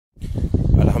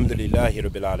Alhamdulillahi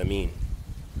Rabbil Alameen.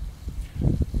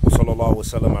 Sallallahu wa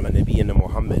sallam ala nabiyyina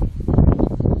Muhammad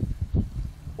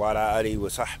wa ala alihi wa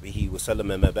sahbihi wa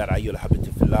sallam ma ba'd ayyuhal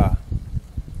habibti fillah.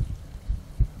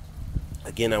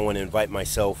 Again, I want to invite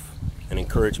myself and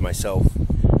encourage myself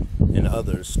and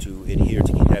others to adhere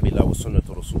to Kitabillah wa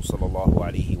Sunnatu Rasul sallallahu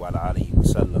alayhi wa alihi wa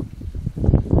sallam.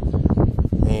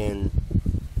 And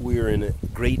we're in a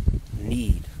great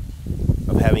need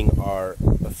of having our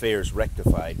affairs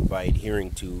rectified by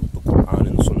adhering to the Quran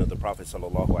and the Sunnah of the Prophet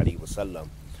sallallahu alaihi wasallam,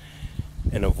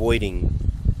 and avoiding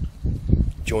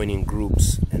joining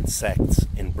groups and sects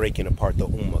and breaking apart the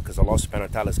ummah, because Allah subhanahu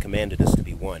wa ta'ala has commanded us to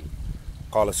be one.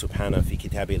 قال سبحانه في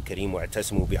كتابه الكريم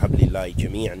واعتصموا بحبل الله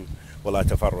جميعا ولا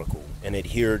تفرقوا, and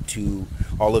adhere to,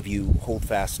 all of you hold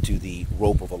fast to the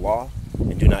rope of Allah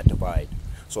and do not divide.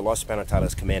 So Allah subhanahu wa ta'ala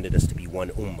has commanded us to be one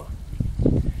ummah.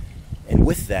 And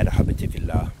with that, Ahbabti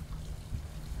fillah,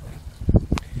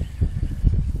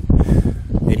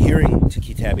 adhering to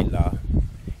Kitabillah,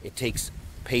 it takes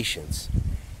patience.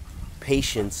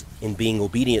 Patience in being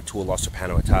obedient to Allah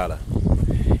subhanahu wa ta'ala,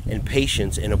 and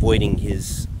patience in avoiding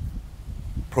His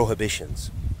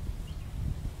prohibitions.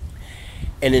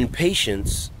 And in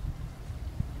patience,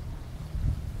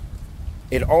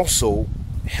 it also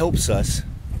helps us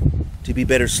to be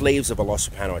better slaves of Allah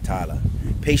subhanahu wa ta'ala.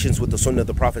 Patience with the Sunnah of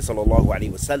the Prophet sallallahu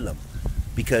alaihi wasallam,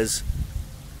 because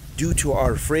due to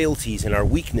our frailties and our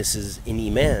weaknesses in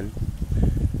Iman,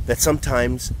 that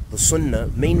sometimes the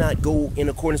Sunnah may not go in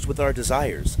accordance with our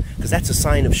desires, because that's a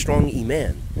sign of strong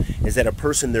Iman, is that a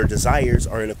person, their desires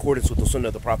are in accordance with the Sunnah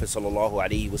of the Prophet sallallahu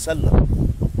alaihi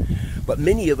wasallam. But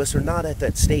many of us are not at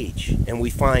that stage, and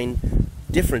we find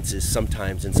differences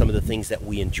sometimes in some of the things that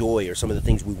we enjoy or some of the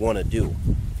things we want to do.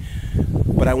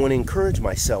 But I want to encourage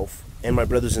myself and my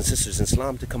brothers and sisters in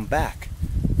Islam to come back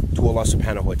to Allah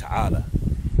subhanahu wa ta'ala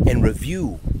and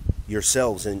review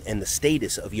yourselves and the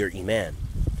status of your Iman,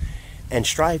 and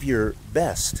strive your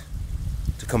best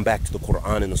to come back to the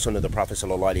Quran and the Sunnah of the Prophet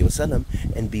sallallahu alaihi wasallam,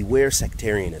 and beware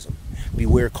sectarianism,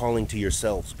 beware calling to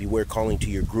yourselves, beware calling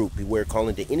to your group, beware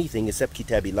calling to anything except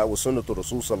Kitabillah wa Sunnatu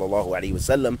Rasul sallallahu alaihi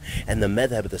wasallam and the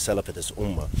madhab of the Salaf of this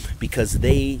ummah, because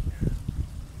they,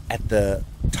 at the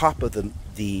top of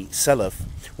the Salaf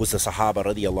was the Sahaba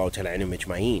radiallahu ta'ala anhum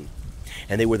ajma'een,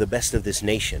 and they were the best of this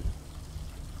nation,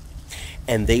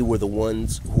 and they were the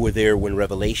ones who were there when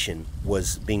revelation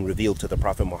was being revealed to the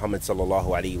Prophet Muhammad sallallahu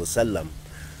alaihi wasallam.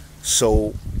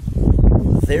 So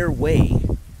their way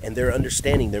and their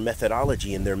understanding, their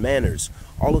methodology and their manners,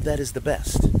 all of that is the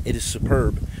best. It is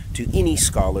superb to any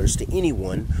scholars, to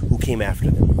anyone who came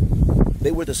after them.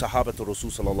 They were the Sahaba to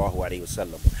Rasul sallallahu alaihi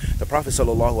wasallam. The Prophet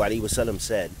sallallahu alaihi wasallam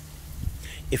said,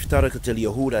 افترقت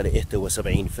اليهود على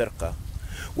 71 فرقة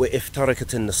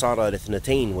وافترقت النصارى على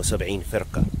 72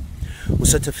 فرقة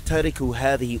وستفترق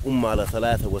هذه أمة على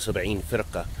 73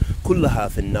 فرقة كلها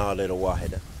في النار إلا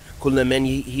واحدة قلنا من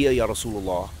هي يا رسول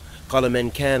الله قال من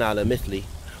كان على مثلي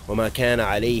وما كان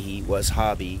عليه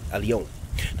وأصحابي اليوم.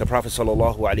 The Prophet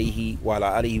sallallahu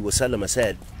alaihi wasallam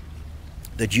said,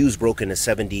 the Jews broke into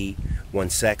 71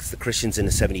 sects, the Christians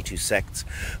into 72 sects,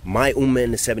 my ummah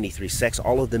into 73 sects,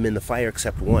 all of them in the fire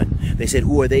except one. They said,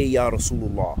 who are they, Ya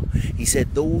Rasulullah? He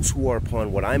said, those who are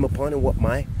upon what I'm upon and what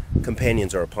my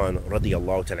companions are upon,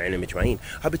 radiyallahu ta'ala anhum ajma'een.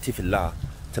 Habibti fillah,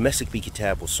 tamassik bi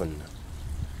kitab wa sunnah,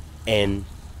 and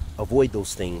avoid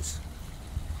those things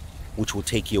which will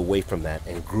take you away from that,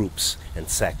 and groups and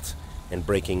sects, and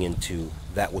breaking into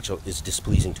that which is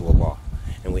displeasing to Allah.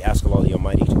 And we ask Allah the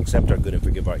Almighty to accept our good and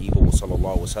forgive our evil. Wa sallallahu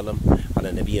wa sallam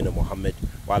ala nabiyyina Muhammad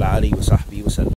wa ala alihi wa sahbihi wa sallam.